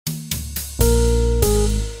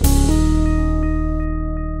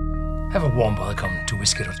warm welcome to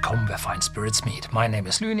Whisky.com, where fine spirits meet. My name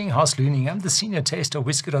is Horst Lüning. I'm the senior taster of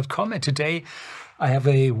Whisky.com, and today I have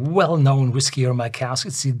a well-known whiskey on my cask.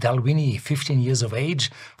 It's the Dalwhinnie, 15 years of age,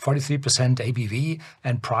 43% ABV,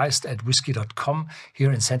 and priced at Whisky.com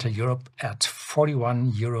here in Central Europe at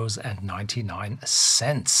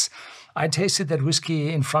 €41.99. I tasted that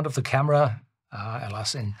whiskey in front of the camera,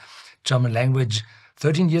 alas in German language,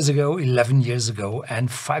 13 years ago, 11 years ago, and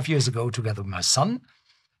 5 years ago together with my son.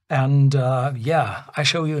 And I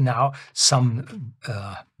show you now some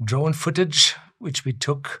drone footage, which we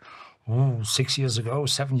took 6 years ago,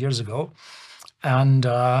 7 years ago. And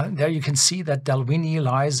there you can see that Dalwhinnie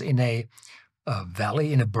lies in a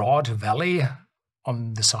valley, in a broad valley.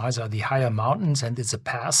 On the sides are the higher mountains, and it's a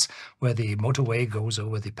pass where the motorway goes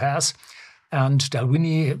over the pass. And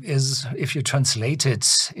Dalwhinnie is, if you translate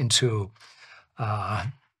it into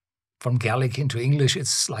from Gaelic into English,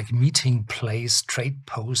 it's like meeting place, trade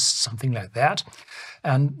post, something like that.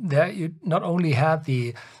 And there you not only had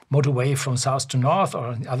the motorway from south to north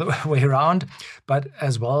or the other way around, but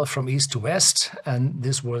as well from east to west. And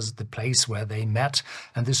this was the place where they met.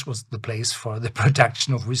 And this was the place for the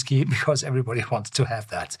production of whiskey, because everybody wants to have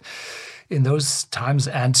that in those times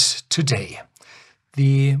and today.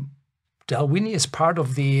 The Dalwhinnie is part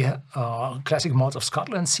of the Classic Malts of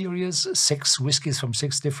Scotland series, 6 whiskies from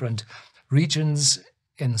 6 different regions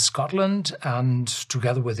in Scotland, and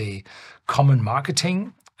together with a common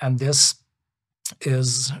marketing. And this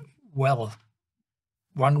is, well,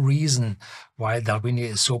 one reason why Dalwhinnie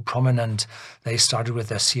is so prominent. They started with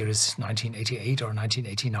their series 1988 or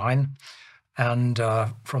 1989, and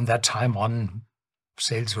from that time on,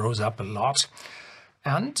 sales rose up a lot.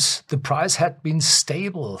 And the price had been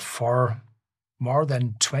stable for more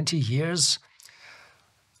than 20 years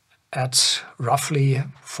at roughly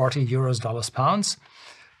 €40 pounds.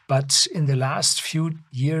 But in the last few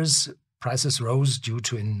years, prices rose due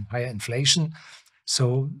to higher inflation.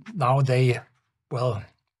 So now they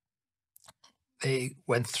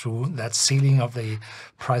went through that ceiling of the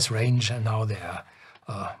price range, and now they're,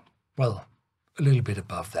 a little bit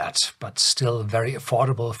above that, but still very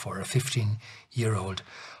affordable for a 15-year-old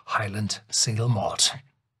Highland single malt.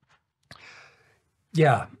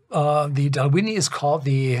 Yeah, the Dalwhinnie is called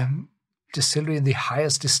the distillery in the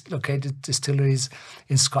highest located distilleries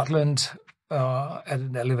in Scotland, at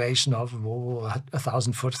an elevation of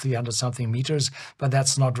 1,000 foot, 300 something meters, but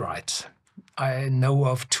that's not right. I know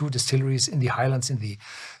of 2 distilleries in the Highlands, in the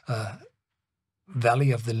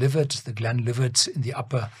valley of the Livet, the Glen Livet in the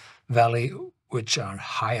upper valley, which are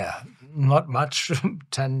higher, not much,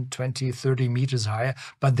 10, 20, 30 meters higher,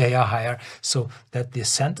 but they are higher, so that the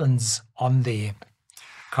sentence on the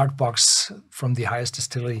card box from the highest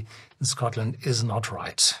distillery in Scotland is not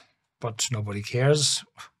right. But nobody cares.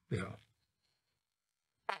 Yeah.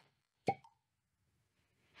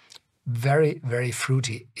 Very, very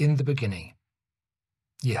fruity in the beginning.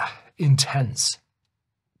 Yeah, intense.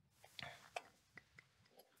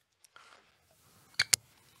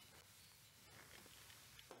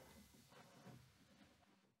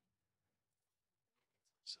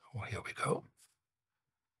 So here we go.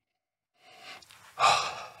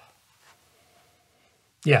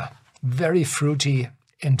 Yeah, very fruity,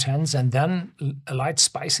 intense, and then a light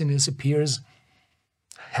spiciness appears,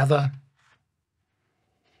 heather,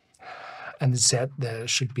 and it said there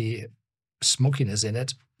should be smokiness in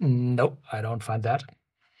it. No, I don't find that.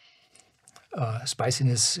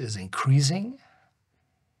 Spiciness is increasing,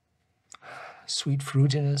 sweet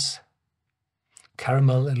fruitiness,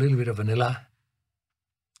 caramel, a little bit of vanilla.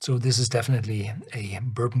 So this is definitely a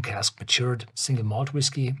bourbon cask matured single malt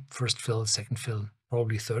whiskey. First fill, second fill,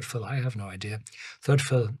 probably third fill, I have no idea. Third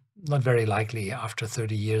fill, not very likely. After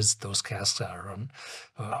 30 years, those casks are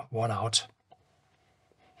worn out.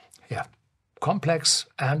 Yeah, complex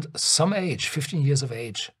and some age, 15 years of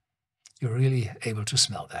age. You're really able to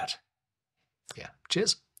smell that. Yeah,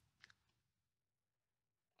 cheers.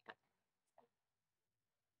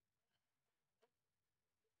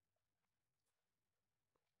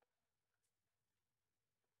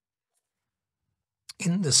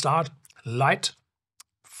 In the start, light,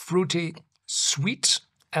 fruity, sweet,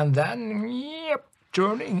 and then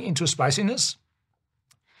turning into spiciness.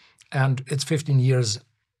 And it's 15 years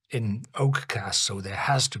in oak cask, so there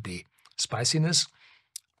has to be spiciness.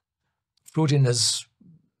 Fruitiness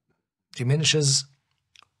diminishes,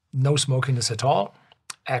 no smokiness at all.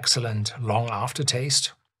 Excellent long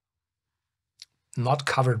aftertaste. Not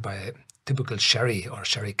covered by a typical sherry or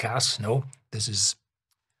sherry cask. No, this is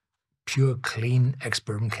pure, clean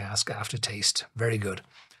ex-bourbon cask aftertaste. Very good.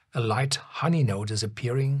 A light honey note is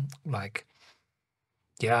appearing, like,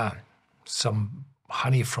 yeah, some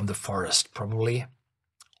honey from the forest, probably.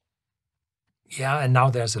 Yeah, and now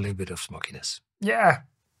there's a little bit of smokiness. Yeah,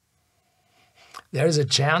 there is a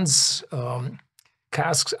chance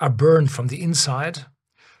casks are burned from the inside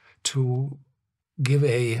to give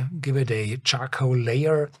it a charcoal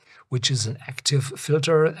layer, which is an active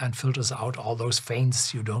filter and filters out all those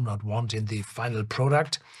faints you do not want in the final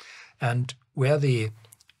product. And where the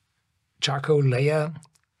charcoal layer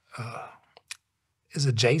is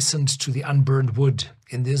adjacent to the unburned wood,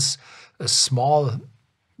 in this small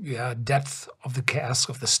depth of the cask,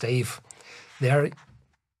 of the stave, there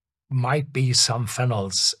might be some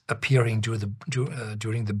phenols appearing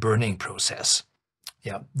during the burning process.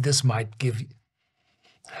 Yeah, this might give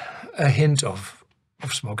a hint of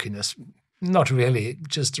smokiness. Not really,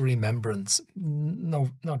 just a remembrance. No,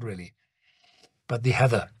 not really. But the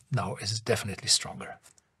heather now is definitely stronger.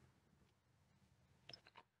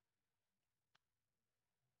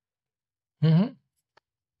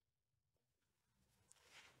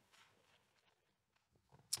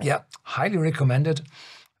 Yeah, highly recommended.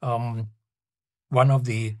 One of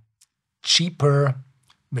the cheaper,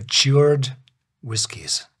 matured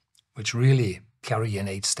whiskies, which really carry an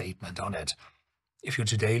age statement on it. If you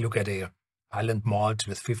today look at a Highland malt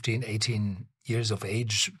with 15, 18 years of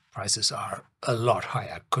age, prices are a lot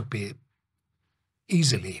higher. Could be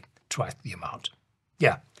easily twice the amount.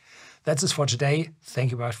 Yeah, that's it for today. Thank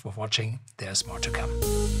you very much for watching. There's more to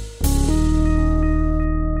come.